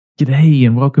G'day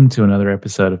and welcome to another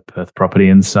episode of Perth Property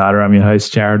Insider. I'm your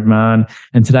host, Jared Mann,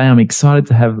 and today I'm excited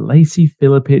to have Lacey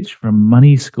Filipich from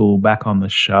Money School back on the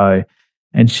show.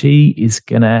 And she is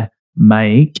going to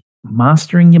make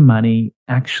mastering your money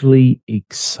actually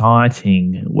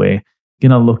exciting. We're going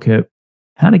to look at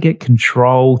how to get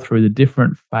control through the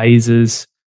different phases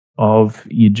of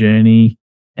your journey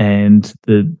and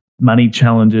the money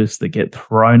challenges that get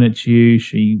thrown at you.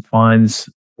 She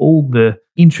finds all the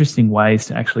interesting ways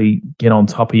to actually get on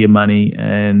top of your money,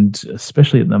 and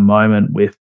especially at the moment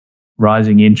with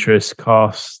rising interest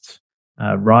costs,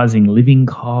 rising living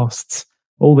costs,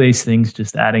 all these things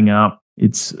just adding up.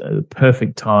 It's a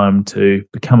perfect time to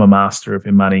become a master of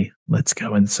your money. Let's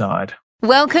go inside.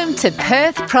 Welcome to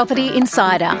Perth Property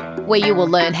Insider, where you will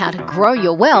learn how to grow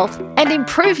your wealth and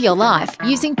improve your life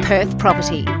using Perth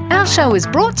property. Our show is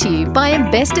brought to you by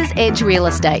Investors Edge Real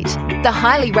Estate, the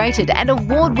highly rated and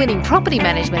award-winning property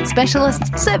management specialists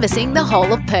servicing the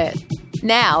whole of Perth.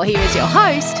 Now, here is your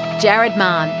host, Jared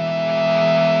Mann.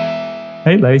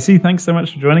 Hey, Lacey, thanks so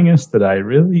much for joining us today.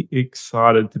 Really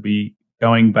excited to be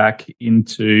going back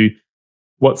into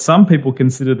what some people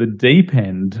consider the deep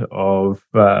end of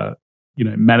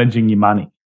managing your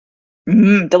money.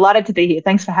 Delighted to be here.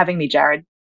 Thanks for having me, Jared.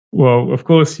 Well, of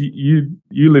course, you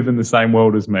live in the same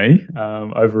world as me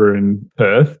over in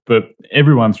Perth, but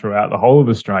everyone throughout the whole of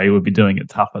Australia would be doing it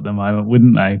tough at the moment,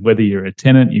 wouldn't they? Whether you're a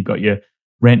tenant, you've got your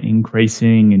rent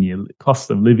increasing and your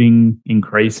cost of living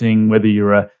increasing, whether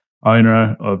you're a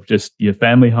owner of just your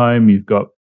family home, you've got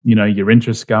your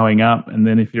interest going up. And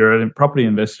then if you're a property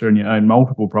investor and you own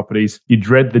multiple properties, you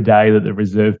dread the day that the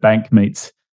Reserve Bank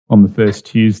meets on the first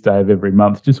Tuesday of every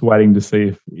month, just waiting to see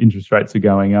if interest rates are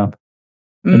going up.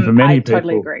 And for many people,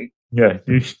 totally agree. Yeah,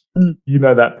 you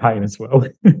know that pain as well.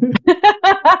 It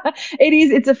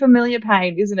is. It's a familiar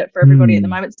pain, isn't it, for everybody at the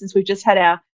moment, since we've just had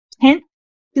our 10th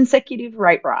consecutive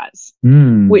rate rise,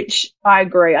 which I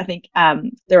agree. I think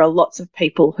there are lots of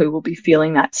people who will be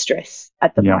feeling that stress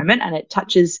at the moment, and it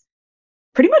touches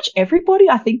pretty much everybody,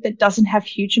 I think, that doesn't have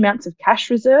huge amounts of cash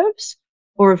reserves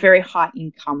or a very high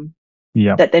income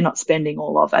that they're not spending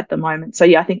all of at the moment. So,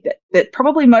 I think that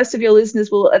probably most of your listeners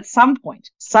will at some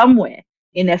point, somewhere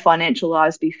in their financial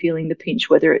lives, be feeling the pinch,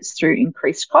 whether it's through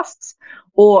increased costs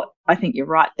or, I think you're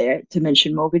right there to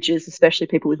mention mortgages, especially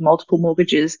people with multiple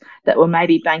mortgages that were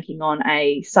maybe banking on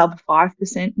a sub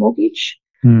 5% mortgage,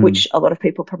 which a lot of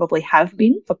people probably have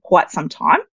been for quite some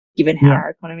time, given how our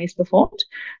economy has performed.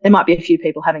 There might be a few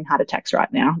people having heart attacks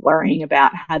right now, worrying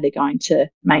about how they're going to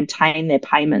maintain their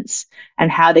payments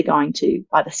and how they're going to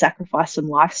either sacrifice some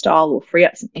lifestyle or free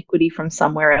up some equity from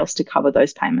somewhere else to cover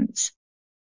those payments.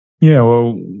 Yeah,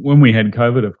 well, when we had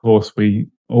COVID, of course, we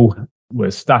all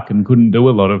were stuck and couldn't do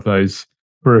a lot of those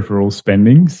peripheral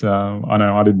spendings. I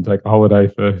know I didn't take a holiday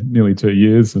for nearly 2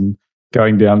 years, and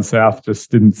going down south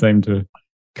just didn't seem to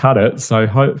cut it. So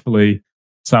hopefully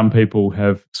some people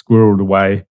have squirreled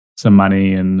away some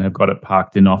money and have got it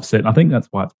parked in offset. And I think that's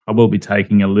why it's probably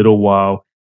taking a little while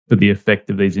for the effect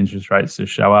of these interest rates to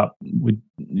show up.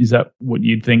 Is that what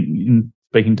you'd think in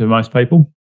speaking to most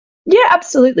people? Yeah,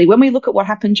 absolutely. When we look at what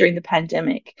happened during the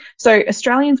pandemic, so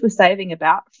Australians were saving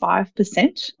about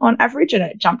 5% on average, and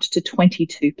it jumped to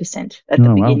 22% at the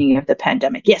beginning of the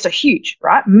pandemic. Yeah, so huge,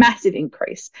 right? Massive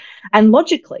increase. And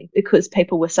logically, because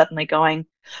people were suddenly going,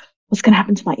 what's going to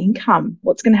happen to my income?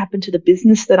 What's going to happen to the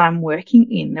business that I'm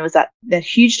working in? There was that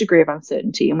huge degree of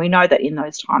uncertainty. And we know that in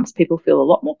those times, people feel a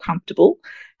lot more comfortable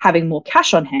having more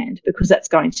cash on hand because that's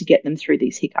going to get them through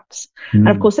these hiccups. And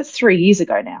of course, that's 3 years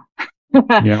ago now.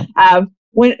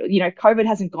 When COVID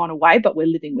hasn't gone away, but we're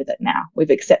living with it now. We've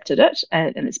accepted it,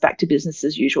 and it's back to business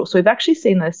as usual. So we've actually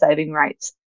seen those saving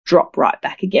rates drop right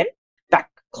back again, back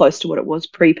close to what it was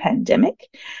pre-pandemic.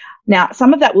 Now,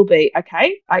 some of that will be,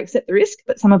 okay, I accept the risk,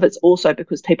 but some of it's also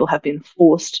because people have been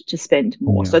forced to spend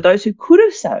more. So those who could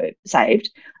have saved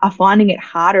are finding it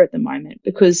harder at the moment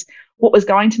because what was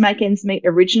going to make ends meet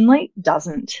originally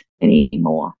doesn't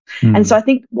anymore. And so I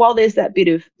think while there's that bit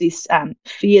of this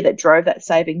fear that drove that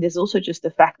saving, there's also just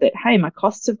the fact that, hey, my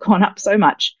costs have gone up so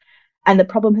much. And the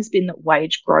problem has been that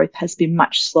wage growth has been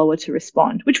much slower to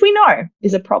respond, which we know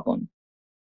is a problem.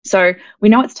 So we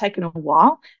know it's taken a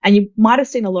while, and you might have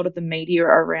seen a lot of the media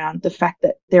around the fact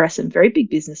that there are some very big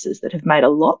businesses that have made a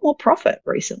lot more profit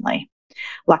recently,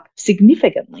 like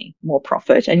significantly more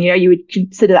profit. And, you would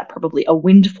consider that probably a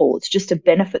windfall. It's just a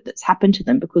benefit that's happened to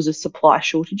them because of supply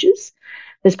shortages.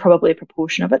 There's probably a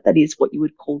proportion of it that is what you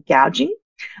would call gouging.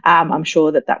 I'm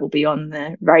sure that will be on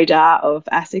the radar of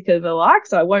ASIC and the like,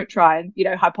 so I won't try and,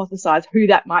 hypothesize who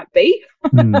that might be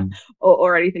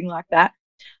or anything like that.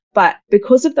 But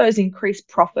because of those increased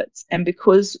profits and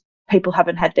because people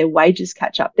haven't had their wages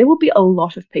catch up. There will be a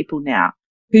lot of people now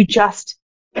who just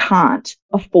can't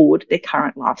afford their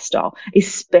current lifestyle,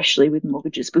 especially with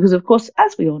mortgages, because of course,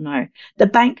 as we all know, the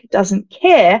bank doesn't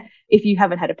care if you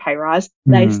haven't had a pay rise.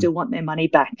 They still want their money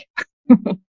back.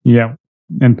 Yeah.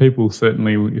 And people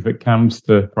certainly, if it comes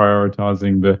to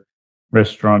prioritizing the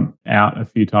restaurant out a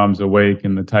few times a week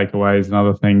and the takeaways and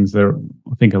other things, I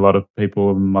think a lot of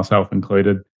people, myself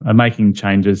included, are making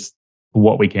changes for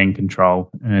what we can control.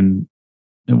 And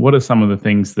what are some of the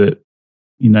things that,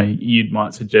 you know, you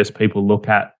might suggest people look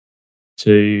at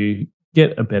to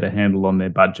get a better handle on their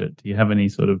budget? Do you have any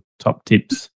sort of top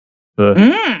tips for?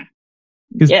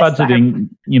 Because budgeting,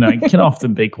 you know, can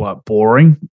often be quite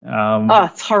boring.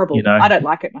 It's horrible. You know, I don't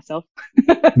like it myself.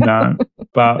 No,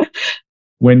 but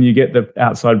when you get the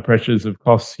outside pressures of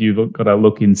costs, you've got to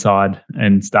look inside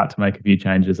and start to make a few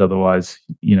changes. Otherwise,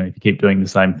 you know, if you keep doing the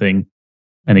same thing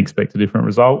and expect a different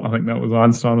result, I think that was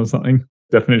Einstein or something,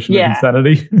 definition of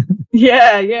insanity.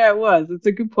 Yeah, it was. It's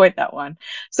a good point, that one.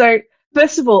 So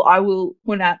first of all, I will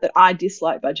point out that I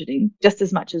dislike budgeting just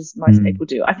as much as most people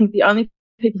do. I think the only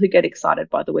people who get excited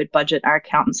by the word budget are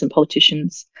accountants and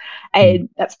politicians. And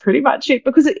that's pretty much it,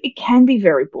 because it can be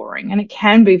very boring and it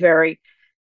can be very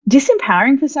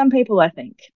disempowering for some people, I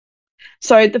think.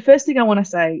 So the first thing I want to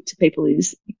say to people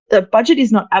is the budget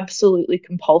is not absolutely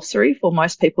compulsory for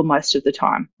most people most of the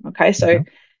time. Okay, so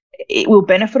it will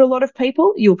benefit a lot of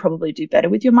people. You'll probably do better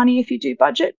with your money if you do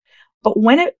budget. But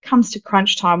when it comes to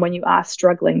crunch time, when you are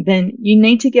struggling, then you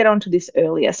need to get onto this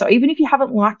earlier. So even if you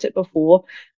haven't liked it before,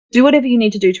 do whatever you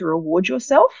need to do to reward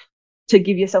yourself, to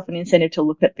give yourself an incentive to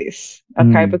look at this,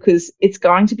 okay? Because it's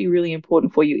going to be really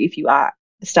important for you if you are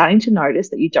starting to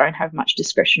notice that you don't have much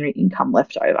discretionary income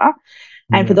left over.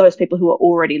 And for those people who are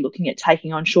already looking at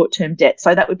taking on short-term debt,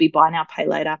 so that would be buy now, pay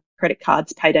later, credit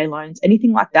cards, payday loans,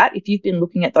 anything like that. If you've been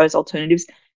looking at those alternatives,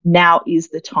 now is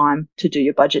the time to do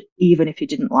your budget, even if you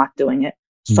didn't like doing it.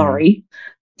 Sorry.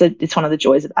 It's one of the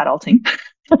joys of adulting.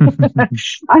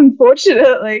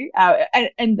 Unfortunately,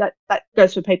 and that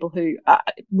goes for people who are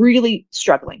really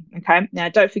struggling. Okay, now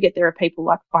don't forget there are people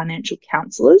like financial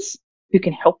counsellors who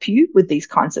can help you with these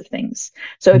kinds of things.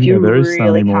 So if you there really is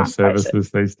so many more can't services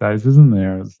these days, isn't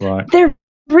there? It's like there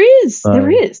is.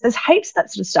 There's heaps of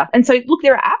that sort of stuff. And so look,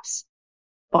 there are apps.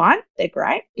 Fine, they're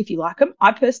great if you like them.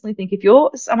 I personally think if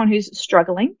you're someone who's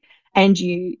struggling and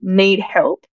you need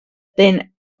help, then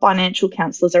financial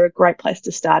counsellors are a great place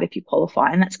to start if you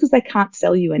qualify. And that's because they can't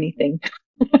sell you anything.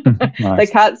 Nice. They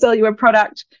can't sell you a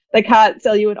product. They can't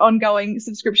sell you an ongoing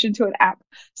subscription to an app.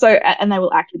 So, and they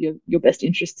will act with your best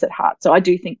interests at heart. So I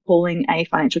do think calling a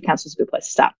financial counsellor is a good place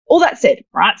to start. All that said,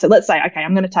 right, so let's say, okay,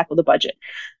 I'm going to tackle the budget.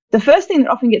 The first thing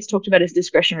that often gets talked about is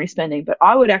discretionary spending, but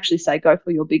I would actually say go for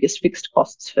your biggest fixed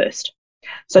costs first.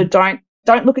 So don't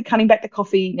look at cutting back the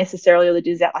coffee necessarily or the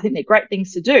dinners out. I think they're great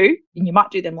things to do, and you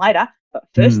might do them later. But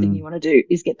first thing you want to do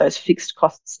is get those fixed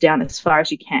costs down as far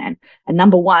as you can. And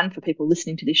number one for people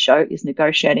listening to this show is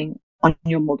negotiating on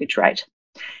your mortgage rate.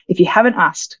 If you haven't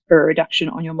asked for a reduction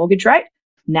on your mortgage rate,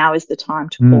 now is the time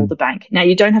to call the bank. Now,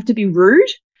 you don't have to be rude.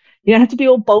 You don't have to be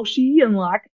all bolshy and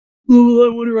like, oh,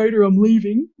 I want a rate or I'm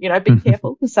leaving. You know, be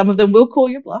careful because some of them will call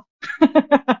your bluff.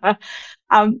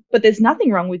 But there's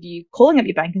nothing wrong with you calling up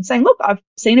your bank and saying, look, I've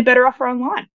seen a better offer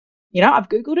online. You know, I've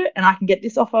Googled it and I can get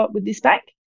this offer with this bank.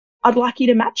 I'd like you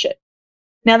to match it.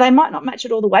 Now, they might not match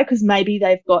it all the way because maybe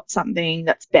they've got something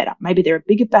that's better. Maybe they're a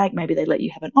bigger bank. Maybe they let you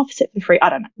have an offset for free.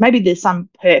 I don't know. Maybe there's some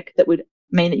perk that would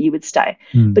mean that you would stay.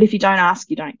 But if you don't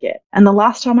ask, you don't get. And the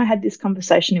last time I had this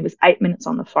conversation, it was 8 minutes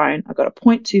on the phone. I got a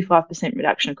 0.25%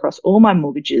 reduction across all my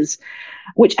mortgages,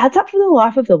 which adds up for the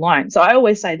life of the loan. So I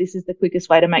always say this is the quickest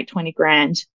way to make 20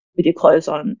 grand with your clothes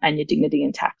on and your dignity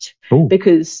intact. Ooh.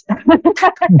 Because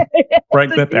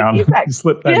break that down.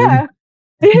 Slip that in.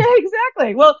 Yeah,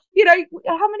 exactly. Well, you know,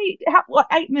 what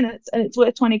 8 minutes and it's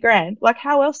worth 20 grand. Like,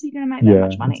 how else are you going to make that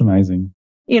much money? That's amazing.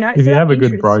 You know, if you have a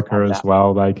good broker as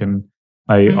well,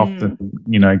 they often,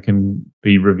 you know, can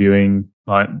be reviewing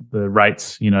like the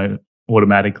rates, you know,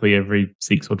 automatically every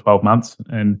 6 or 12 months.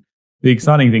 And the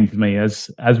exciting thing for me as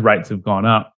rates have gone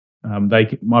up,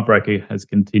 my broker has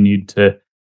continued to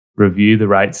review the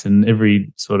rates, and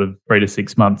every sort of 3 to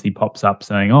 6 months he pops up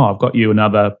saying, oh, I've got you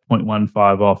another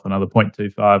 0.15 off, another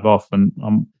 0.25 off.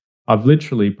 And I've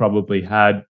literally probably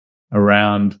had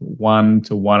around 1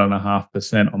 to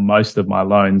 1.5% on most of my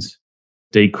loans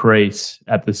decrease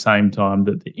at the same time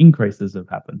that the increases have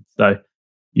happened. So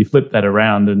you flip that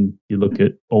around and you look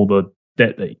at all the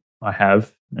debt that I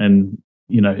have, and,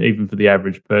 you know, even for the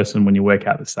average person, when you work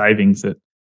out the savings, it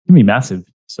can be massive.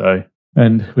 So,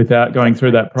 and without going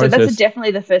through that process. So that's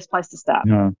definitely the first place to start.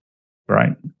 Yeah,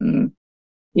 great.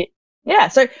 Yeah,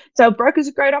 so a broker's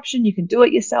a great option. You can do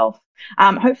it yourself.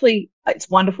 Hopefully, it's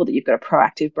wonderful that you've got a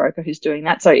proactive broker who's doing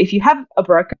that. So if you have a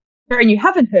broker and you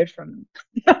haven't heard from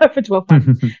them for 12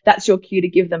 months, that's your cue to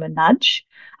give them a nudge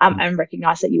and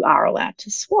recognize that you are allowed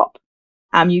to swap.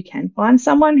 You can find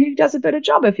someone who does a better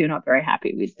job if you're not very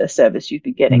happy with the service you've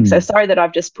been getting. So sorry that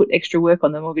I've just put extra work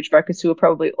on the mortgage brokers who are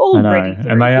probably already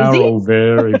very and they busy. are all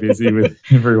very busy with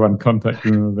everyone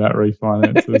contacting them about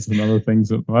refinances and other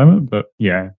things at the moment. But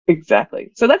yeah.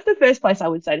 Exactly. So that's the first place I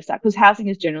would say to start, because housing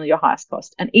is generally your highest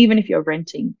cost. And even if you're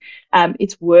renting,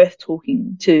 it's worth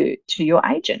talking to your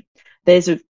agent. There's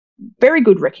a very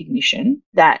good recognition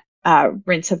that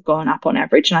rents have gone up on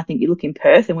average. And I think you look in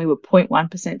Perth and we were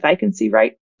 0.1% vacancy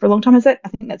rate for a long time. I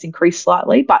think that's increased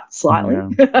slightly, but slightly.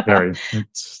 Yeah, very.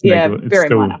 It's very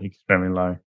still minor. Extremely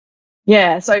low.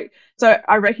 Yeah. So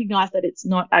I recognize that it's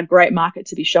not a great market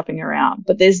to be shopping around,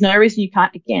 but there's no reason you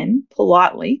can't, again,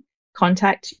 politely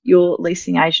contact your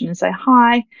leasing agent and say,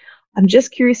 hi, I'm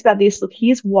just curious about this. Look,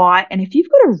 here's why. And if you've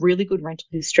got a really good rental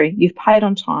history, you've paid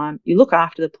on time, you look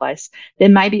after the place, there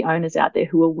may be owners out there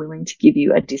who are willing to give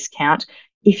you a discount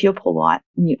if you're polite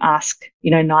and you ask,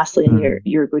 nicely and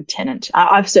you're a good tenant.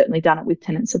 I've certainly done it with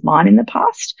tenants of mine in the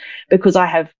past because I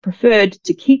have preferred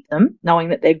to keep them knowing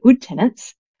that they're good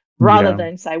tenants rather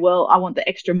than say, well, I want the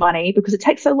extra money, because it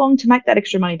takes so long to make that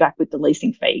extra money back with the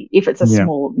leasing fee if it's a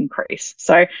small increase.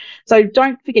 So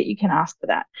don't forget you can ask for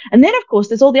that. And then, of course,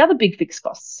 there's all the other big fixed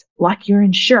costs, like your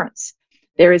insurance.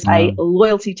 There is a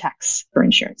loyalty tax for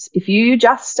insurance. If you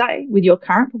just stay with your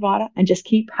current provider and just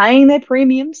keep paying their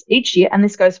premiums each year, and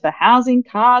this goes for housing,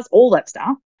 cars, all that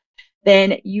stuff,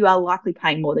 then you are likely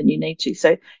paying more than you need to.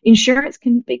 So insurance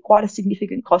can be quite a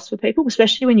significant cost for people,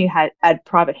 especially when you add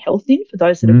private health in for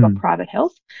those that have got private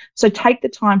health. So take the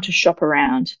time to shop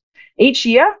around. Each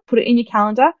year, put it in your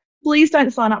calendar. Please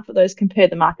don't sign up for those compare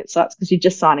the market sites because you're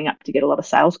just signing up to get a lot of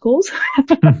sales calls.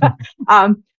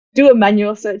 Do a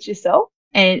manual search yourself.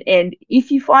 And if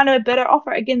you find a better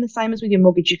offer, again, the same as with your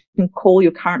mortgage, you can call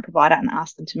your current provider and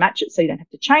ask them to match it so you don't have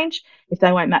to change. If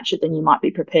they won't match it, then you might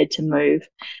be prepared to move.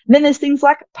 And then there's things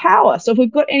like power. So if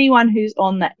we've got anyone who's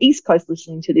on the East Coast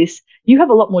listening to this, you have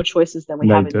a lot more choices than we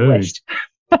have in the West.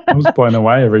 I was blown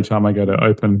away every time I had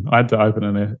to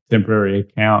open a temporary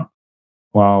account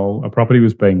while a property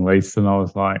was being leased, and I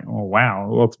was like, oh,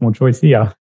 wow, lots more choice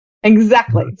here.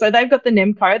 Exactly. So they've got the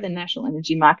NEMCO, the National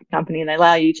Energy Market Company, and they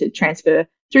allow you to transfer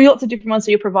through lots of different ones.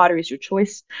 So your provider is your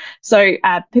choice. So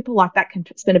people like that can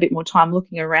spend a bit more time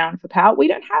looking around for power. We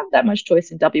don't have that much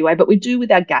choice in WA, but we do with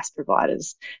our gas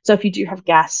providers. So if you do have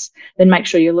gas, then make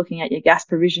sure you're looking at your gas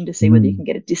provision to see whether you can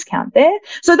get a discount there.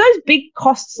 So those big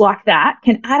costs like that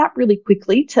can add up really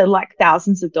quickly to like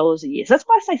thousands of dollars a year. So that's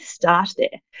why I say start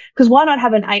there, because why not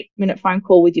have an 8-minute phone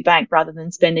call with your bank rather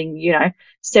than spending,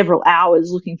 several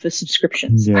hours looking for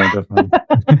subscriptions? Yeah, definitely.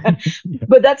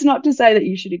 But that's not to say that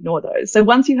you should ignore those. So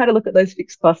once you've had a look at those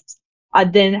fixed costs,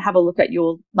 I'd then have a look at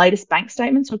your latest bank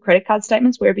statements or credit card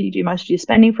statements, wherever you do most of your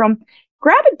spending from.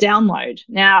 Grab a download.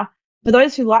 Now, for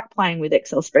those who like playing with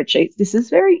Excel spreadsheets, this is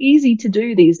very easy to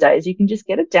do these days. You can just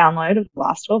get a download of the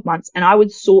last 12 months, and I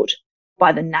would sort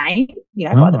by the name,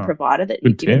 by the provider that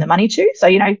you're giving the money to. So,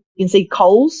 you can see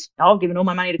Coles. I've given all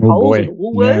my money to Coles or to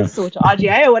Woolworths or to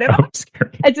IGA or whatever.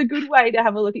 It's a good way to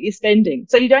have a look at your spending.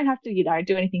 So you don't have to,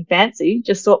 do anything fancy.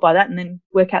 Just sort by that and then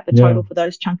work out the total for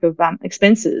those chunk of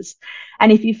expenses.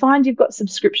 And if you find you've got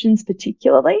subscriptions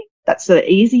particularly, that's the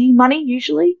easy money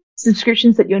usually,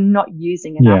 subscriptions that you're not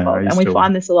using enough of. And we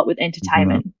find this a lot with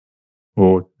entertainment.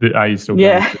 Or are you still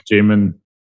going to the gym? And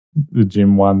the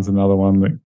gym one's another one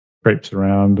that creeps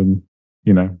around, and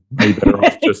are you better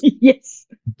off just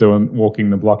walking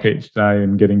the block each day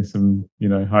and getting some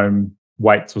home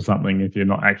weights or something if you're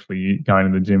not actually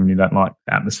going to the gym and you don't like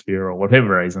the atmosphere or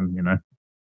whatever reason,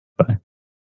 so.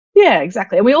 Yeah,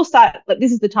 exactly. And we all start,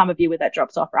 this is the time of year where that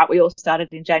drops off, right? We all started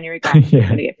in January going, we're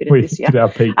going to get fitted this year. Our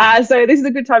peak. So this is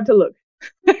a good time to look.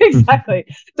 Exactly.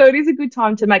 So it is a good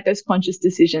time to make those conscious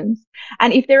decisions.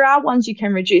 And if there are ones you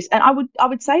can reduce, and I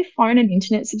would say phone and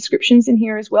internet subscriptions in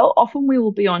here as well. Often we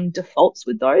will be on defaults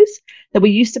with those that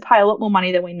we used to pay a lot more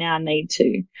money than we now need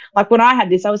to. Like when I had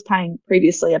this, I was paying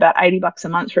previously about $80 a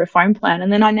month for a phone plan.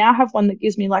 And then I now have one that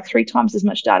gives me like 3 times as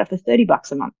much data for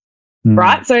 $30 a month.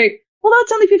 Right. So although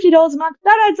it's only $50 a month,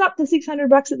 that adds up to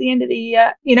 $600 at the end of the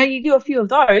year. You do a few of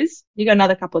those, you got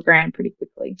another couple of grand pretty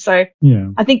quickly. So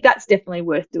I think that's definitely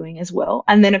worth doing as well.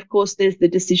 And then, of course, there's the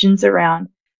decisions around,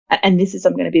 and this is,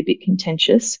 I'm going to be a bit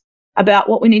contentious, about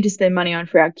what we need to spend money on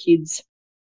for our kids.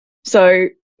 So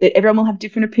everyone will have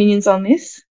different opinions on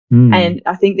this. And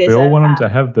I think we all want them to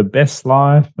have the best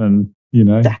life and,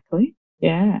 Exactly.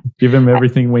 Yeah. give them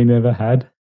everything we never had.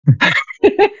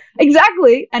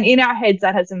 Exactly. And in our heads,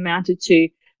 that has amounted to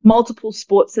multiple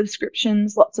sports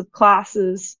subscriptions, lots of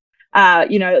classes,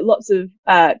 lots of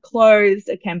clothes.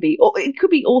 It could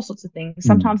be all sorts of things.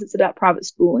 Sometimes it's about private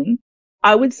schooling.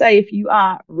 I would say if you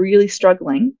are really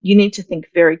struggling, you need to think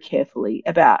very carefully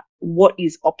about what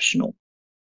is optional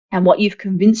and what you've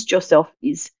convinced yourself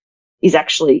is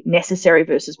actually necessary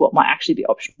versus what might actually be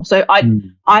optional. So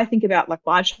I think about, like,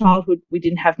 my childhood, we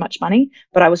didn't have much money,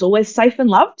 but I was always safe and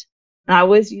loved. And I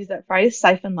always use that phrase,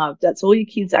 safe and loved. That's all your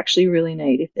kids actually really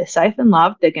need. If they're safe and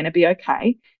loved, they're going to be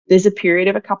okay. There's a period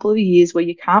of a couple of years where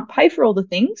you can't pay for all the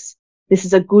things. This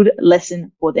is a good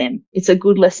lesson for them. It's a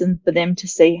good lesson for them to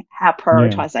see how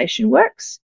prioritization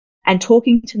works, and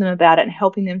talking to them about it and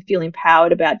helping them feel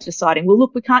empowered about deciding, well,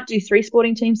 look, we can't do 3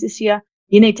 sporting teams this year.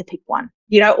 You need to pick one,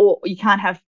 or you can't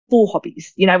have 4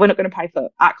 hobbies. We're not going to pay for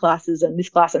art classes and this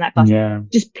class and that class. Yeah.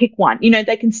 Just pick one.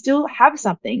 They can still have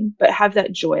something, but have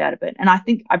that joy out of it. And I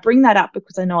think I bring that up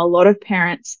because I know a lot of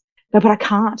parents go, but I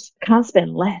can't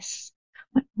spend less.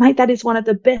 Mate, that is one of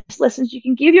the best lessons you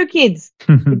can give your kids.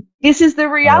 This is the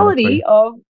reality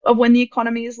of when the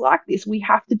economy is like this. We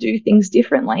have to do things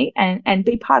differently and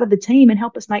be part of the team and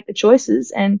help us make the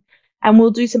choices. And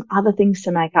we'll do some other things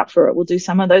to make up for it. We'll do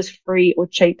some of those free or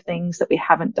cheap things that we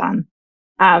haven't done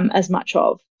as much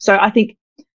of. So I think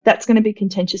that's going to be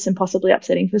contentious and possibly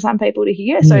upsetting for some people to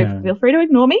hear. So feel free to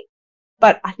ignore me,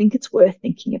 but I think it's worth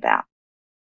thinking about.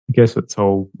 I guess it's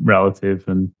all relative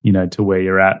and, to where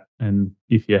you're at. And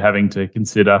if you're having to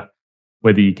consider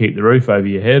whether you keep the roof over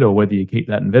your head or whether you keep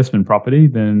that investment property,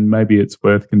 then maybe it's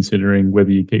worth considering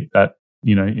whether you keep that,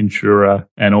 insurer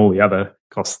and all the other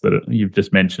costs that you've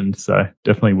just mentioned. So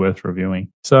definitely worth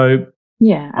reviewing. So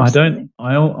yeah, absolutely.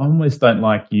 I almost don't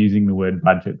like using the word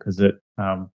budget because it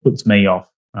puts me off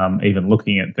even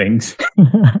looking at things.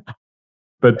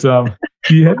 But do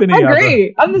you have any I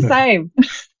agree. I'm the same.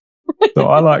 So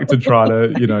I like to try to,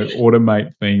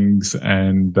 automate things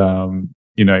and,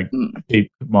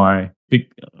 keep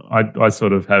I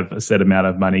sort of have a set amount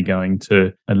of money going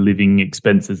to a living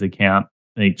expenses account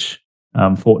each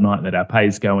fortnight that our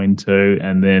pays go into.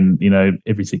 And then,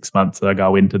 every 6 months I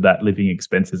go into that living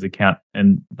expenses account.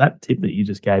 And that tip that you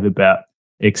just gave about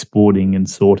exporting and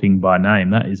sorting by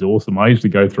name, that is awesome. I usually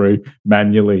go through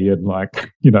manually and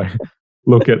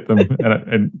look at them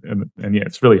and yeah,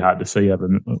 it's really hard to see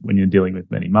when you're dealing with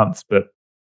many months, but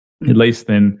at least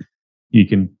then you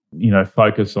can,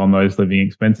 focus on those living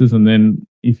expenses. And then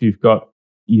if you've got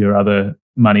your other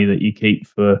money that you keep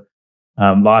for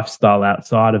lifestyle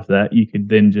outside of that, you could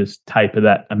then just taper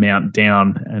that amount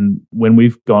down. And when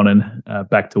we've gone and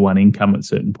back to one income at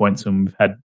certain points, when we've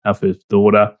had our first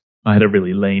daughter, I had a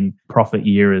really lean profit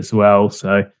year as well.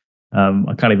 So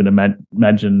I can't even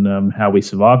imagine how we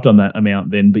survived on that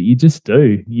amount then, but you just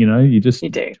do, you do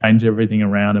change everything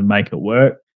around and make it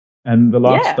work. And the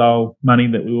lifestyle money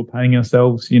that we were paying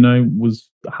ourselves, was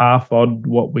half odd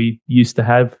what we used to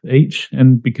have each.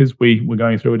 And because we were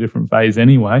going through a different phase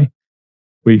anyway,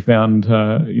 we found,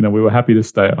 we were happy to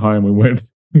stay at home. We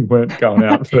weren't going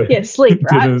out for sleep,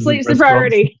 right? Sleep's the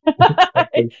priority.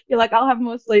 You're like, I'll have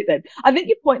more sleep then. I think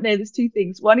your point there's 2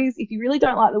 things. One is, if you really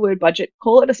don't like the word budget,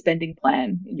 call it a spending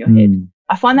plan in your head.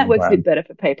 I find that works a bit better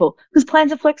for people because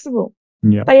plans are flexible.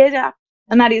 Yeah. They adapt,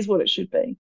 and that is what it should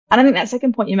be. And I think that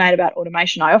second point you made about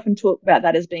automation, I often talk about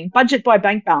that as being budget by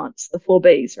bank balance, the 4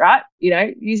 Bs, right?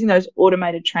 Using those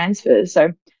automated transfers.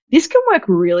 So this can work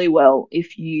really well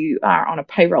if you are on a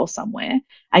payroll somewhere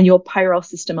and your payroll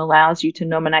system allows you to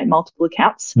nominate multiple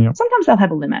accounts. Yep. Sometimes they'll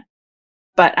have a limit,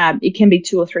 but it can be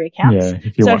 2 or 3 accounts. Yeah,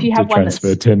 if you have to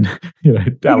transfer 10,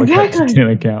 allocate to 10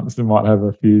 accounts, they might have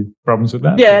a few problems with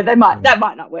that. Yeah, they might. That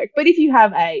might not work. But if you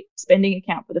have a spending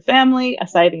account for the family, a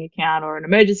saving account, or an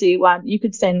emergency one, you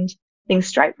could send things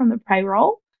straight from the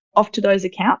payroll off to those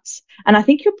accounts. And I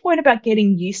think your point about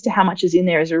getting used to how much is in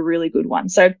there is a really good one.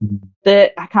 So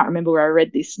I can't remember where I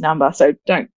read this number, so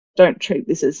don't treat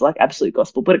this as like absolute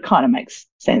gospel, but it kind of makes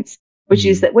sense, which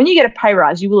is that when you get a pay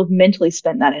rise, you will have mentally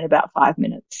spent that in about 5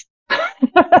 minutes.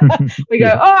 We go,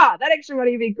 that extra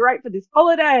money would be great for this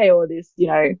holiday or this,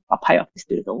 I'll pay off this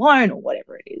bit of the loan or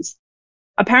whatever it is.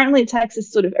 Apparently it takes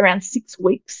us sort of around 6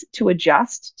 weeks to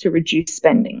adjust to reduce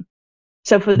spending.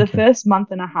 So for the first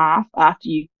month and a half after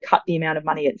you cut the amount of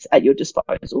money it's at your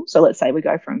disposal, so let's say we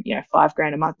go from,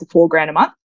 $5,000 a month to $4,000 a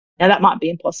month. Now that might be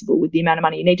impossible with the amount of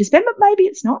money you need to spend, but maybe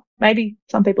it's not. Maybe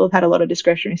some people have had a lot of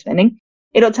discretionary spending.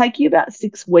 It'll take you about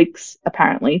 6 weeks,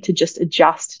 apparently, to just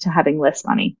adjust to having less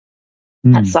money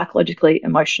and psychologically,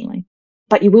 emotionally.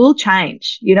 but you will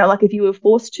change. Like if you were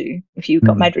forced to, if you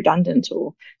got made redundant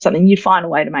or something, you'd find a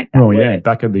way to make that work. Yeah,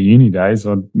 back at the uni days,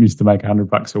 I used to make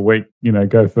 $100 a week,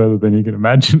 go further than you can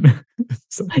imagine.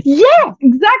 So. Yeah,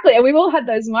 exactly. And we've all had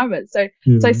those moments. So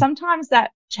sometimes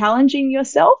that challenging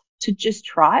yourself to just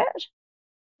try it,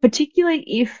 particularly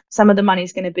if some of the money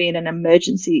is going to be in an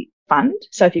emergency fund.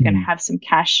 So if you're going to have some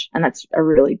cash, and that's a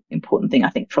really important thing, I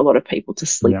think, for a lot of people to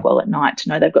sleep well at night, to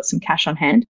know they've got some cash on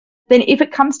hand. Then if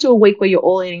it comes to a week where you're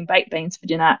all eating baked beans for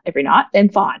dinner every night, then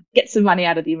fine, get some money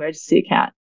out of the emergency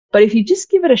account. But if you just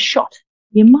give it a shot,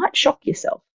 you might shock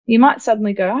yourself. You might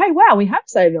suddenly go, hey, wow, we have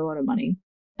saved a lot of money.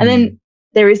 And then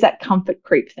there is that comfort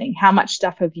creep thing. How much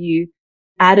stuff have you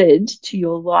added to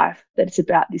your life that it's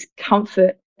about this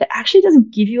comfort that actually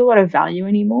doesn't give you a lot of value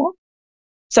anymore?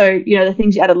 So, the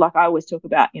things you added, like I always talk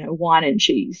about, wine and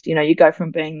cheese, you go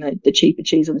from being the cheaper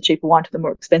cheese or the cheaper wine to the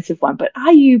more expensive one. But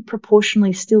are you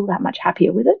proportionally still that much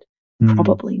happier with it?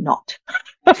 Probably not.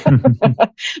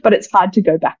 But it's hard to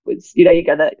go backwards. You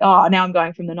go that, now I'm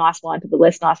going from the nice wine to the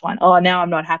less nice wine. Oh, now I'm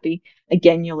not happy.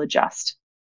 Again, you'll adjust.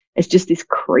 It's just this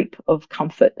creep of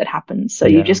comfort that happens. So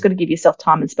you just got to give yourself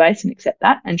time and space and accept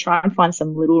that, and try and find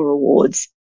some little rewards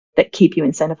that keep you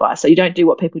incentivized. So you don't do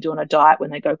what people do on a diet when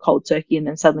they go cold turkey and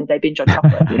then suddenly they binge on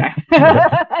chocolate,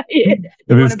 You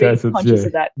In this case, it's conscious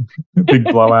of that. Big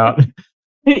blowout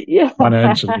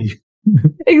financially.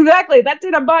 Exactly. That's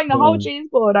it. I'm buying the whole cheese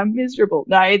board. I'm miserable.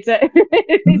 No,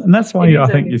 and that's why I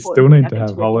think you still need to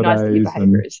have holidays.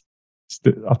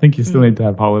 I think you still need to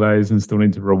have holidays and still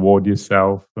need to reward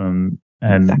yourself and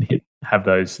have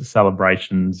those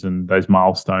celebrations and those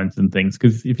milestones and things.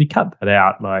 Because if you cut that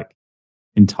out,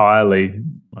 entirely,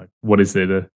 what is there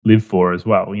to live for as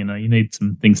well? You need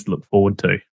some things to look forward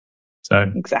to.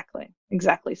 So exactly.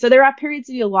 So there are periods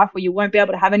of your life where you won't be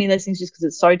able to have any of those things just because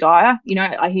it's so dire.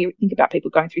 I think about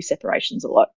people going through separations a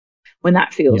lot when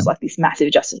that feels like this massive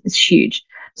adjustment. It's huge.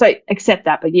 So accept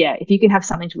that. But if you can have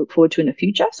something to look forward to in the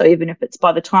future. So even if it's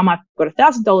by the time I've got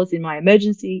 $1,000 in my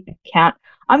emergency account,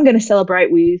 I'm going to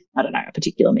celebrate with, I don't know, a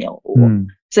particular meal or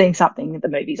seeing something at the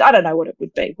movies. I don't know what it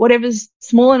would be. Whatever's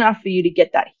small enough for you to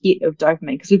get that hit of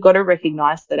dopamine, because we've got to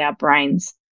recognize that our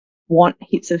brains want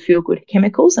hits of feel-good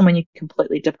chemicals. And when you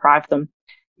completely deprive them,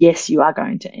 yes, you are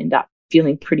going to end up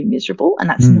feeling pretty miserable, and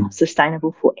that's not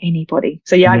sustainable for anybody.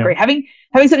 So I agree. Having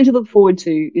something to look forward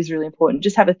to is really important.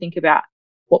 Just have a think about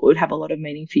what would have a lot of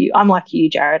meaning for you. I'm like you,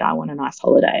 Jared. I want a nice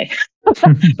holiday,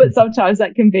 but sometimes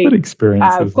that can be quite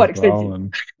expensive.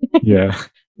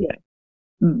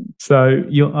 So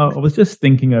I was just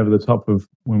thinking over the top of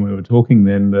when we were talking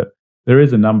then that there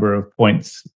is a number of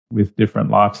points with different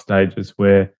life stages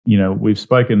where, we've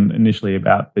spoken initially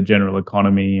about the general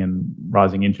economy and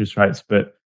rising interest rates,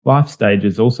 but life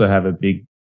stages also have a big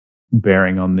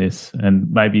bearing on this. And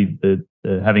maybe the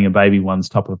having a baby one's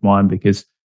top of mind because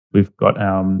we've got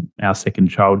our second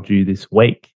child due this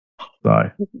week.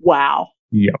 So wow.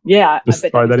 Yeah. Just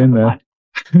throw that in there.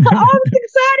 Oh, that's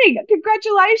exciting.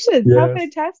 Congratulations. Yes. How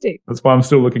fantastic. That's why I'm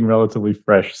still looking relatively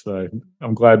fresh. So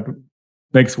I'm glad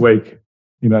next week,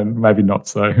 maybe not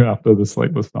so after the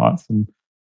sleepless nights.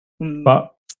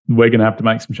 But we're going to have to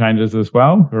make some changes as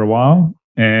well for a while.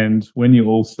 And when you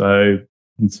also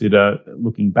consider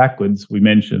looking backwards, we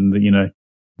mentioned that,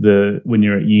 when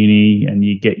you're at uni and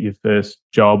you get your first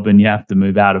job and you have to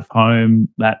move out of home,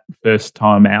 that first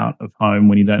time out of home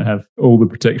when you don't have all the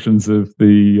protections of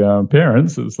the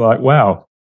parents, it's like, wow,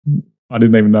 I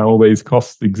didn't even know all these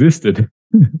costs existed.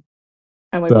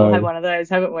 And we've all had one of those,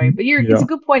 haven't we? But it's a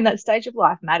good point. That stage of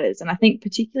life matters. And I think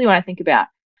particularly when I think about,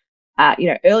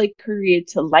 early career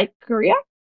to late career.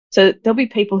 So there'll be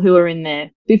people who are in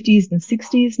their 50s and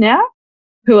 60s now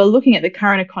who are looking at the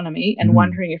current economy and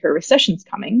wondering if a recession's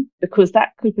coming, because that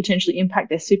could potentially impact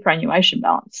their superannuation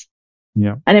balance.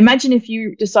 Yeah. And imagine if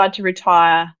you decide to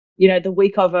retire, the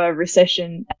week of a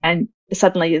recession and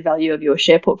suddenly the value of your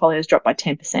share portfolio has dropped by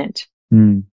 10%.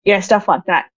 Stuff like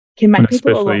that can make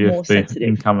people a lot more sensitive. Especially if the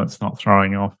income it's not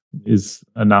throwing off is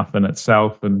enough in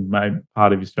itself, and maybe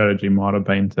part of your strategy might have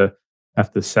been to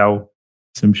have to sell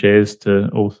some shares to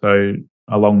also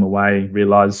along the way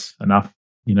realize enough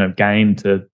gain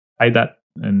to pay that.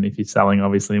 And if you're selling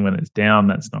obviously when it's down,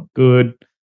 that's not good.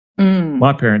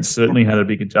 My parents certainly had a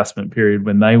big adjustment period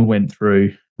when they went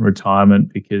through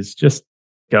retirement, because just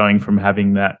going from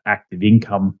having that active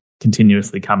income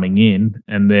continuously coming in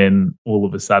and then all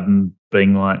of a sudden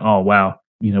being like, oh wow,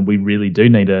 we really do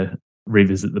need to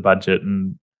revisit the budget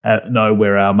and know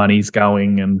where our money's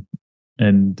going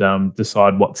and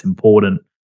decide what's important.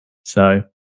 So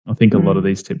I think a lot of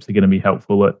these tips are going to be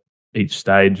helpful at each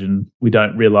stage, and we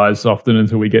don't realize often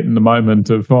until we get in the moment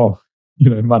of,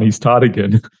 money's tight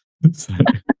again. So,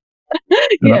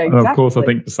 yeah, and of course, I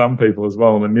think for some people as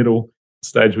well, in the middle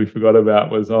stage we forgot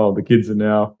about was, the kids are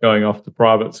now going off to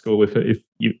private school. If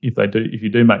you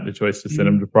do make the choice to send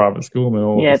them to private school, then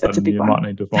all of a sudden you might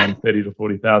need to find 30 to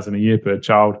 40,000 a year per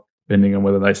child, depending on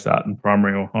whether they start in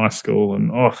primary or high school.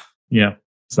 And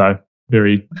so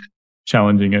very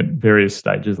challenging at various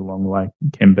stages along the way.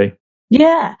 It can be.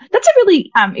 Yeah, that's a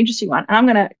really interesting one. And I'm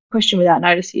going to question without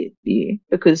notice here for you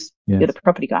because you're the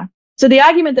property guy. So the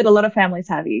argument that a lot of families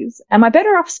have is, am I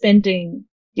better off spending,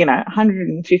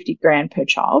 150 grand per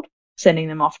child, sending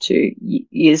them off to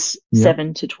years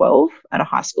 7 to 12 at a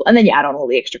high school? And then you add on all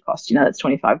the extra costs, that's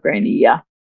 25 grand a year.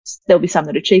 There'll be some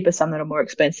that are cheaper, some that are more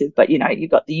expensive, but,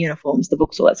 you've got the uniforms, the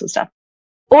books, all that sort of stuff.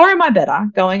 Or am I better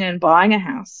going and buying a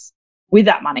house with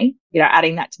that money,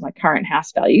 adding that to my current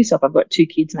house value? So if I've got 2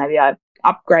 kids, maybe I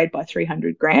upgrade by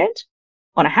 300 grand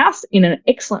on a house in an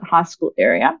excellent high school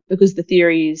area, because the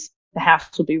theory is the house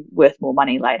will be worth more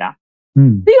money later.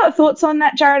 Have you got thoughts on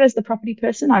that, Jared, as the property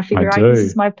person? I figure this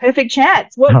is my perfect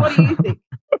chance. What do you think?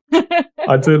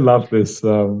 I do love this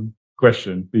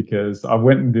question, because I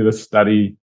went and did a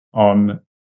study on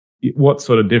what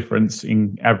sort of difference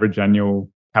in average annual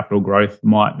capital growth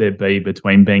might there be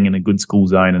between being in a good school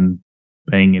zone and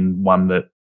being in one that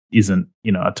isn't,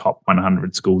 a top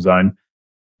 100 school zone.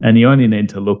 And you only need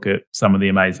to look at some of the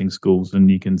amazing schools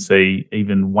and you can see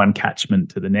even one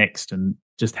catchment to the next and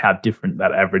just how different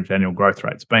that average annual growth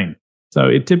rate's been. So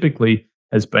it typically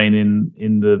has been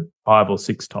in the 5 or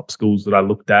 6 top schools that I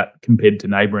looked at compared to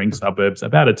neighbouring suburbs,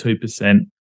 about a 2%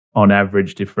 on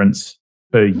average difference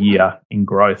per year in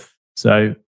growth.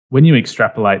 So when you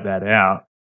extrapolate that out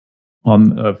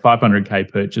on a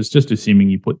 500K purchase, just assuming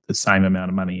you put the same amount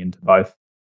of money into both,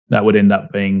 that would end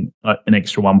up being an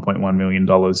extra $1.1 million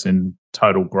in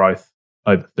total growth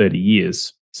over 30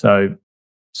 years. So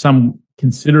some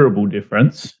considerable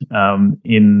difference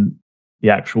in the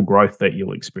actual growth that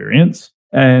you'll experience.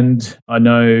 And I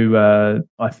know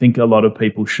I think a lot of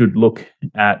people should look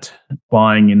at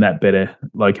buying in that better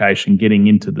location, getting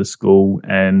into the school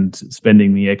and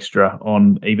spending the extra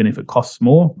on, even if it costs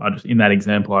more. In that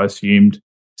example, I assumed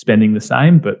spending the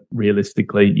same, but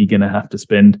realistically, you're going to have to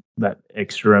spend that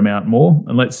extra amount more.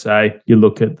 And let's say you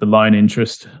look at the loan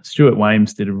interest. Stuart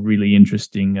Wames did a really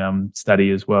interesting study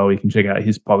as well. You can check out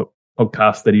his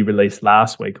podcast that he released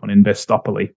last week on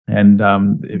Investopoly. And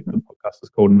the podcast is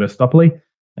called Investopoly.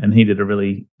 And he did a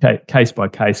really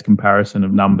case-by-case comparison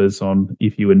of numbers on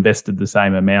if you invested the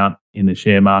same amount in the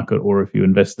share market or if you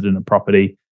invested in a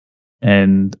property,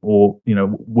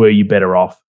 were you better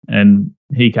off? And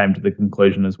he came to the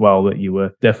conclusion as well that you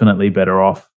were definitely better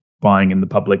off buying in the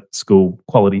public school,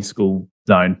 quality school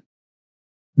zone.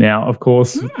 Now, of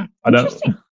course, so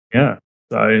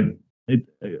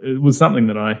it was something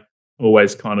that I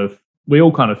always we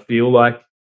all kind of feel like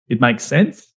it makes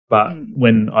sense. But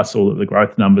when I saw that the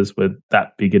growth numbers were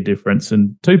that big a difference,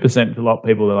 and 2% for a lot of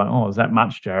people, they're like, oh, is that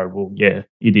much, Jared? Well, yeah,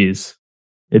 it is.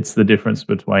 It's the difference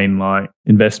between like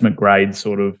investment grade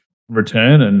sort of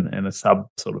return and a sub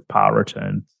sort of par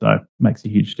return. So it makes a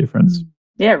huge difference.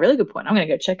 Yeah, really good point. I'm going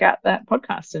to go check out that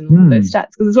podcast and look at those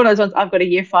stats, because it's one of those ones. I've got a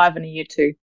year 5 and a year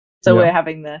 2. So we're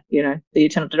having the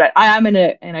eternal debate. I am in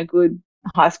a good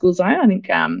high school zone. I think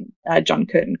John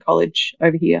Curtin College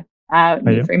over here,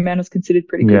 near Fremantle, is considered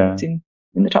pretty good. It's in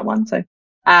the top one. So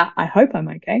I hope I'm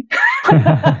okay.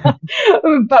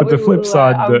 but the flip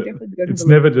side, it's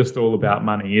never just all about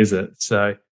money, is it?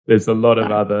 So there's a lot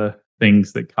of other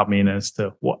things that come in as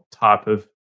to what type of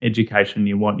education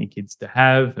you want your kids to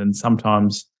have, and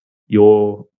sometimes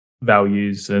your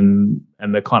values and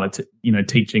the kind of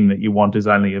teaching that you want is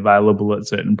only available at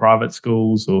certain private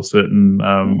schools or certain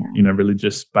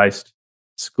religious based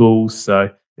schools. So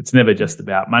it's never just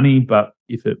about money, but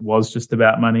if it was just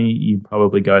about money, you'd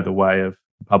probably go the way of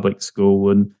public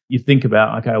school. And you think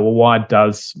about, okay, well, why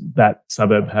does that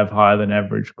suburb have higher than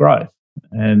average growth?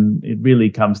 And it really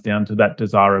comes down to that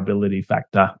desirability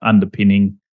factor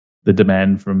underpinning the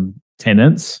demand from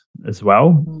tenants as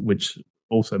well, which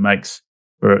also makes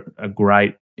for a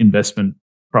great investment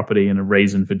property and a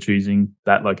reason for choosing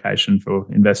that location for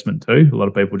investment too. A lot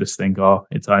of people just think, oh,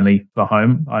 it's only for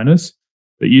home owners.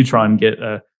 But you try and get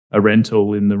a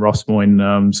rental in the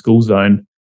Rossmoyne school zone,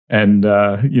 and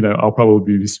I'll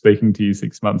probably be speaking to you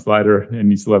 6 months later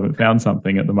and you still haven't found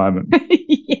something at the moment.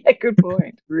 Yeah, good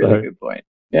point. Really good point.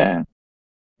 Yeah.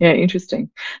 Yeah,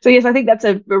 interesting. So, yes, I think that's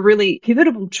a really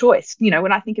pivotal choice.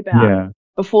 When I think about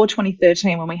before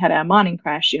 2013, when we had our mining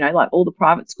crash, like all the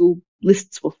private school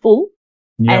lists were full.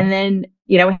 Yep. And then,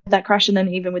 we had that crash. And then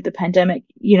even with the pandemic,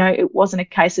 it wasn't a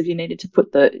case of you needed to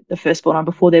put the firstpborn on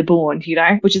before they're born,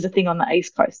 which is a thing on the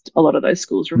East Coast. A lot of those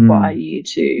schools require you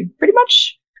to pretty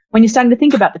much, when you're starting to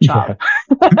think about the child,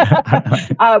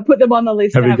 put them on the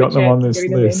list. Have you got them on this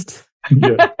list?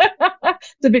 Yeah.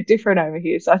 It's a bit different over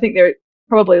here. So I think there,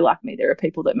 probably like me, there are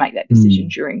people that make that decision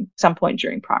during some point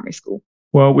during primary school.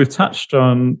 Well, we've touched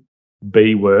on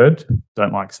B word,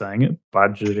 don't like saying it,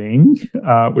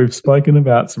 budgeting. We've spoken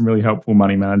about some really helpful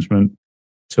money management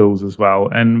tools as well.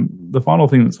 And the final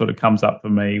thing that sort of comes up for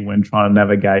me when trying to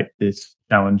navigate this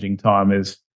challenging time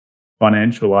is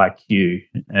financial IQ.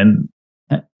 And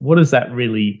what does that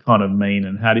really kind of mean?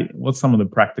 And what's some of the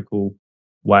practical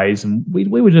ways? And we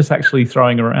were just actually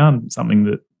throwing around something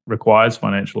that requires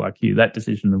financial IQ, that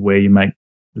decision of where you make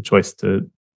the choice to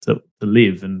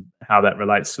live and how that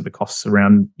relates to the costs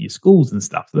around your schools and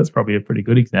stuff. So that's probably a pretty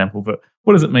good example. But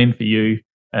what does it mean for you,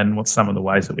 and what's some of the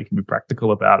ways that we can be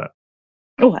practical about it?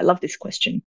 Oh, I love this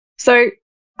question. So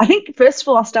I think, first of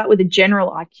all, I'll start with a general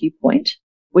IQ point,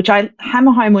 which I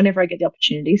hammer home whenever I get the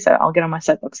opportunity. So I'll get on my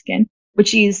soapbox again,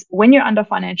 which is when you're under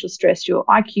financial stress, your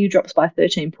IQ drops by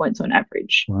 13 points on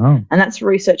average. Wow. And that's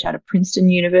research out of Princeton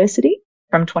University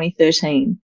from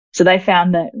 2013. So they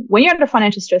found that when you're under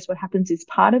financial stress, what happens is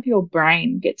part of your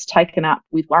brain gets taken up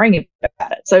with worrying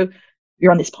about it. So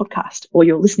you're on this podcast, or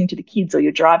you're listening to the kids, or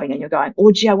you're driving and you're going,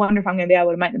 oh, gee, I wonder if I'm going to be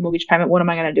able to make the mortgage payment. What am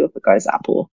I going to do if it goes up?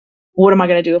 Or what am I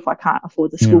going to do if I can't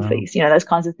afford the school fees? Those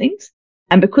kinds of things.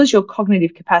 And because your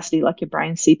cognitive capacity, like your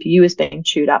brain CPU, is being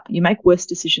chewed up, you make worse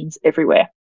decisions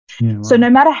everywhere. Yeah, wow. So no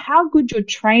matter how good your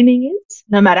training is,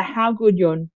 no matter how good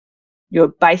your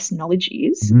base knowledge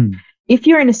is, if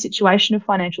you're in a situation of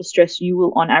financial stress, you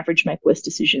will on average make worse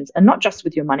decisions, and not just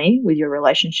with your money, with your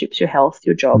relationships, your health,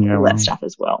 your job, all that stuff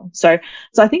as well. So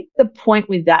I think the point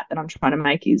with that I'm trying to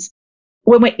make is,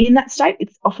 when we're in that state,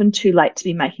 it's often too late to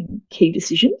be making key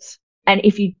decisions. And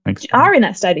if you are in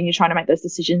that state and you're trying to make those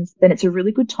decisions, then it's a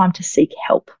really good time to seek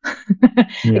help.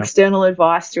 External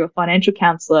advice through a financial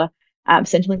counsellor,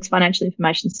 Centrelink's Financial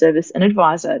Information Service, an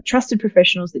advisor, trusted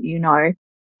professionals that you know,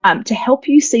 to help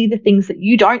you see the things that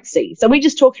you don't see. So we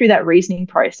just talk through that reasoning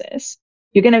process.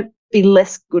 You're going to be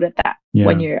less good at that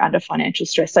when you're under financial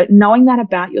stress. So knowing that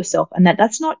about yourself, and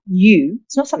that's not you,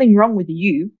 it's not something wrong with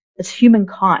you, it's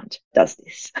humankind does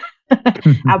this.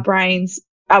 Our brains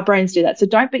do that. So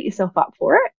don't beat yourself up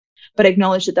for it, but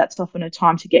acknowledge that that's often a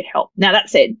time to get help. Now, that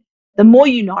said, the more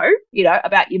you know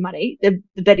about your money, the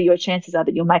better your chances are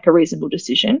that you'll make a reasonable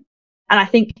decision. And I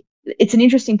think it's an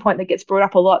interesting point that gets brought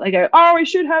up a lot. They go, oh, we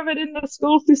should have it in the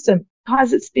school system.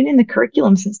 Guys, it's been in the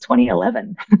curriculum since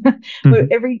 2011.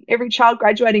 Every child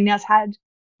graduating now has had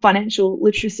financial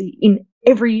literacy in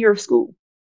every year of school.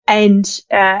 And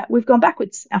we've gone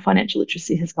backwards. Our financial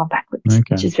literacy has gone backwards,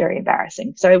 which is very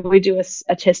embarrassing. So we do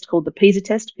a test called the PISA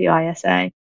test,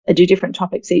 PISA. They do different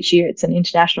topics each year. It's an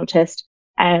international test.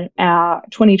 And our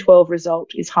 2012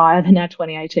 result is higher than our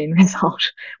 2018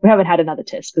 result. We haven't had another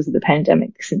test because of the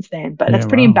pandemic since then, but that's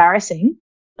pretty embarrassing.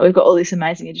 We've got all this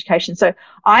amazing education. So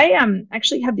I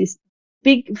actually have this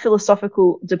big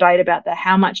philosophical debate about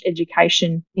how much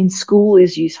education in school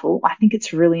is useful. I think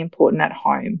it's really important at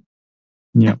home.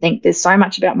 I think there's so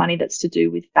much about money that's to do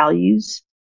with values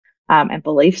and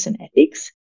beliefs and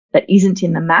ethics that isn't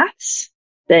in the maths,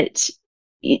 that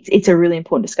it's a really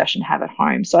important discussion to have at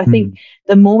home. So I think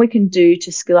the more we can do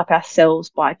to skill up ourselves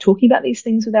by talking about these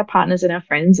things with our partners and our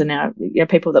friends and our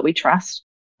people that we trust,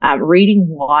 reading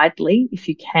widely if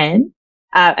you can,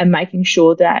 and making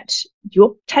sure that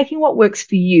you're taking what works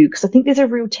for you. Because I think there's a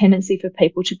real tendency for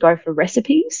people to go for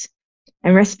recipes,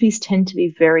 and recipes tend to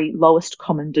be very lowest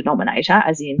common denominator,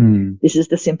 as in this is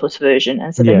the simplest version.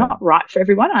 And so they're not right for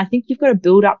everyone. And I think you've got to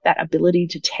build up that ability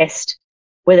to test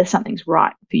whether something's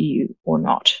right for you or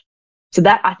not. So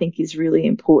that, I think, is really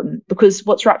important, because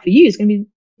what's right for you is going to be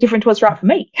different to what's right for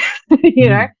me.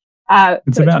 It's about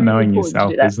really knowing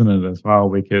yourself, isn't it, as well?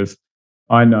 Because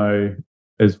I know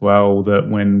as well that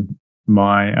when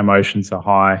my emotions are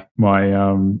high, my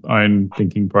own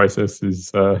thinking process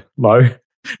is low,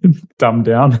 dumbed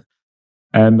down.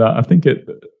 And I think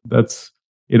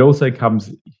it also comes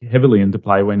heavily into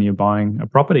play when you're buying a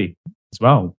property as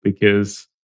well, because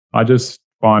I just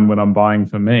find when I'm buying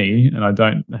for me and I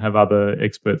don't have other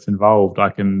experts involved,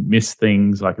 I can miss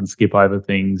things, I can skip over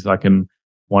things, I can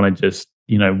want to just,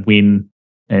 win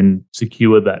and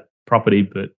secure that property,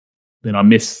 but then I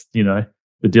miss, the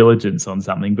diligence on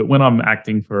something. But when I'm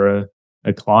acting for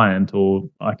a client, or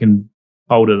I can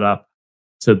hold it up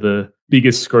to the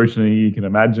biggest scrutiny you can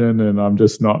imagine, and I'm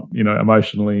just not,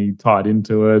 emotionally tied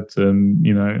into it, and,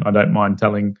 I don't mind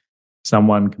telling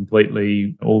someone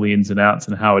completely all the ins and outs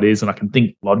and how it is, and I can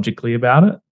think logically about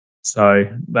it. So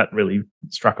that really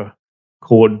struck a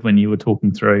chord when you were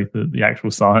talking through the actual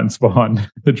science behind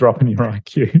the drop in your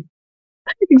IQ.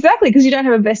 Exactly, because you don't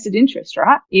have a vested interest,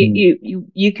 right?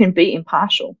 You can be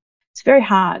impartial. It's very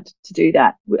hard to do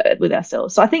that with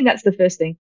ourselves. So I think that's the first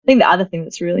thing. I think the other thing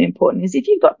that's really important is if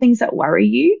you've got things that worry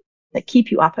you, that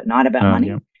keep you up at night about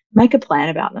money, make a plan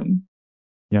about them.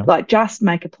 Yeah. Like just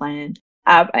make a plan.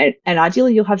 And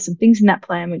ideally you'll have some things in that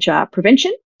plan which are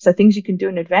prevention. So things you can do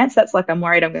in advance. That's like, I'm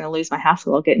worried I'm going to lose my house,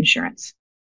 so I'll get insurance.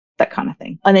 That kind of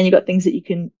thing. And then you've got things that you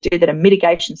can do that are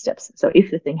mitigation steps. So if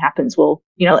the thing happens, well,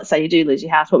 let's say you do lose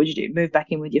your house, what would you do? Move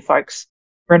back in with your folks,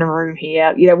 rent a room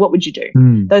here, what would you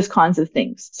do? Those kinds of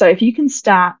things. So if you can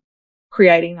start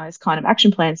creating those kind of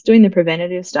action plans, doing the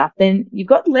preventative stuff, then you've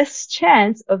got less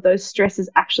chance of those stresses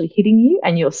actually hitting you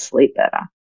and you'll sleep better.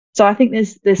 So I think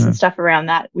there's some stuff around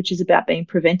that, which is about being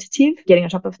preventative, getting on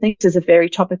top of things. There's a very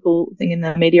topical thing in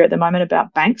the media at the moment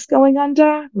about banks going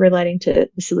under relating to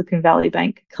the Silicon Valley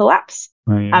Bank collapse.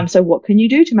 Oh, yeah. So what can you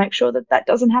do to make sure that that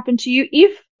doesn't happen to you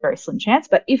if, very slim chance,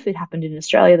 but if it happened in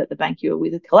Australia that the bank you were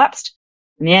with had collapsed?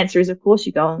 And the answer is, of course,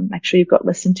 you go and make sure you've got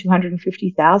less than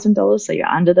 $250,000. So you're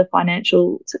under the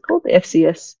what's it called? The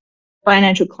FCS,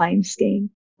 Financial Claims Scheme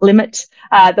limit,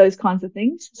 those kinds of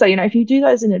things. So, if you do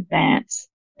those in advance,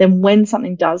 then when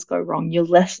something does go wrong, you're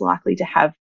less likely to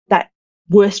have that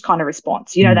worst kind of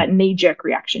response, that knee-jerk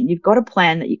reaction. You've got a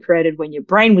plan that you created when your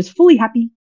brain was fully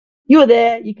happy. You were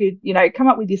there. You could, come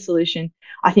up with your solution.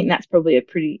 I think that's probably a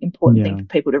pretty important thing for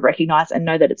people to recognize and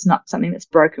know that it's not something that's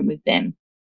broken with them.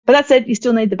 But that said, you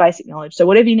still need the basic knowledge. So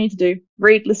whatever you need to do,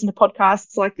 read, listen to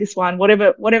podcasts like this one,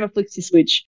 whatever flicks your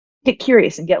switch, get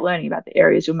curious and get learning about the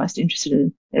areas you're most interested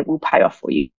in. It will pay off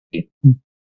for you.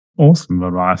 Awesome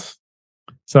advice.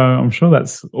 So I'm sure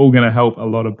that's all going to help a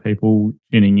lot of people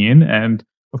tuning in. And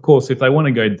of course, if they want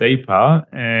to go deeper,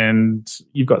 and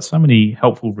you've got so many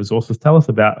helpful resources, tell us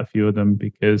about a few of them,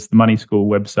 because the Money School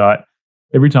website,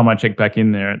 every time I check back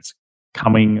in there, it's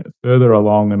coming further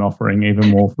along and offering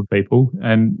even more for people.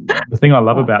 And the thing I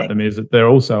love about them is that they're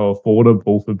also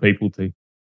affordable for people to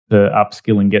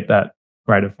upskill and get that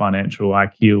greater financial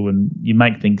IQ, and you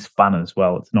make things fun as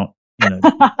well. It's not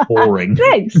boring.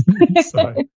 Thanks.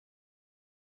 So,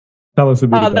 tell us a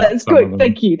bit about that's good.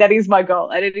 Thank you. That is my goal.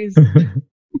 And it is.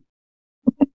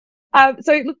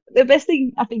 So look, the best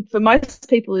thing I think for most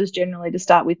people is generally to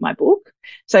start with my book.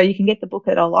 So you can get the book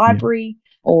at a library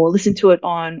or listen to it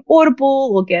on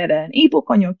Audible or get an ebook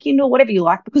on your Kindle, whatever you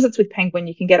like. Because it's with Penguin,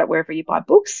 you can get it wherever you buy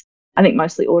books. I think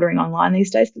mostly ordering online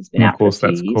these days, because it's been out for a few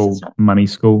years. Of course, that's called Money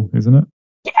School, isn't it?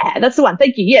 Yeah, that's the one.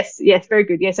 Thank you. Yes, very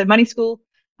good. Yeah, so Money School,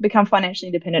 become financially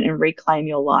independent and reclaim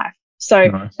your life.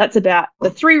 So That's about the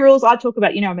 3 rules I talk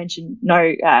about. I mentioned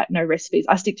no recipes.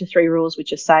 I stick to 3 rules,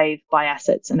 which are save, buy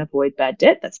assets, and avoid bad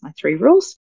debt. That's my 3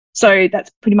 rules. So that's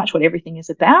pretty much what everything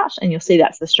is about. And you'll see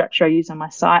that's the structure I use on my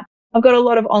site. I've got a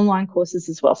lot of online courses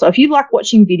as well. So if you like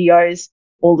watching videos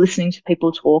or listening to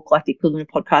people talk, like the equivalent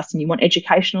of podcasts, and you want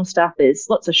educational stuff, there's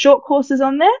lots of short courses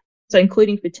on there. So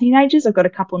including for teenagers, I've got a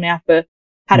couple now for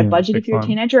how to budget if you're a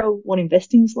teenager, or what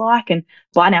investing's like, and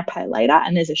buy now, pay later.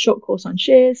 And there's a short course on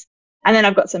shares. And then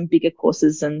I've got some bigger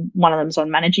courses, and one of them's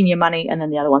on managing your money, and then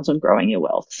the other one's on growing your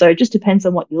wealth. So it just depends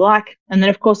on what you like. And then,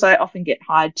 of course, I often get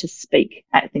hired to speak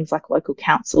at things like local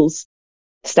councils,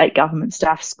 state government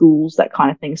staff, schools, that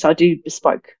kind of thing. So I do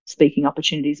bespoke speaking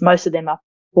opportunities. Most of them are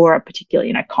for a particular,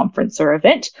 conference or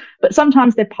event, but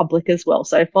sometimes they're public as well.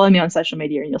 So follow me on social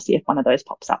media and you'll see if one of those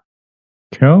pops up.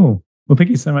 Cool. Well, thank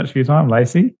you so much for your time,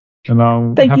 Lacey. And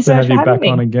I'll have to have you back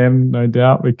on again, no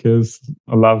doubt, because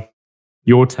I love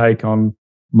your take on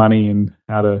money and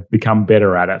how to become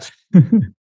better at it.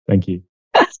 Thank you.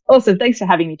 Awesome. Thanks for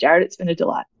having me, Jared. It's been a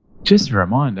delight. Just a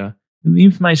reminder that the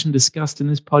information discussed in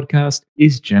this podcast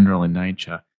is general in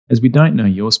nature. As we don't know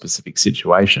your specific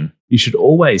situation, you should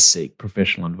always seek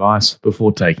professional advice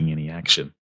before taking any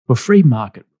action. For free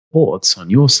market reports on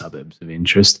your suburbs of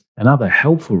interest and other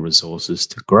helpful resources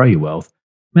to grow your wealth,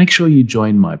 make sure you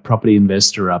join my property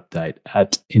investor update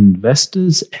at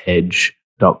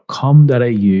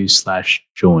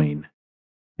investorsedge.com.au/join.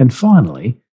 And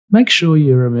finally, make sure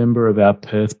you're a member of our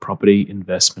Perth Property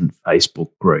Investment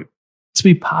Facebook group to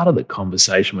be part of the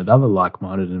conversation with other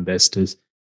like-minded investors,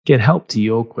 get help to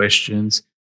your questions,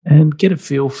 and get a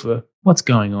feel for what's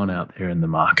going on out there in the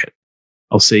market.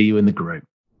 I'll see you in the group.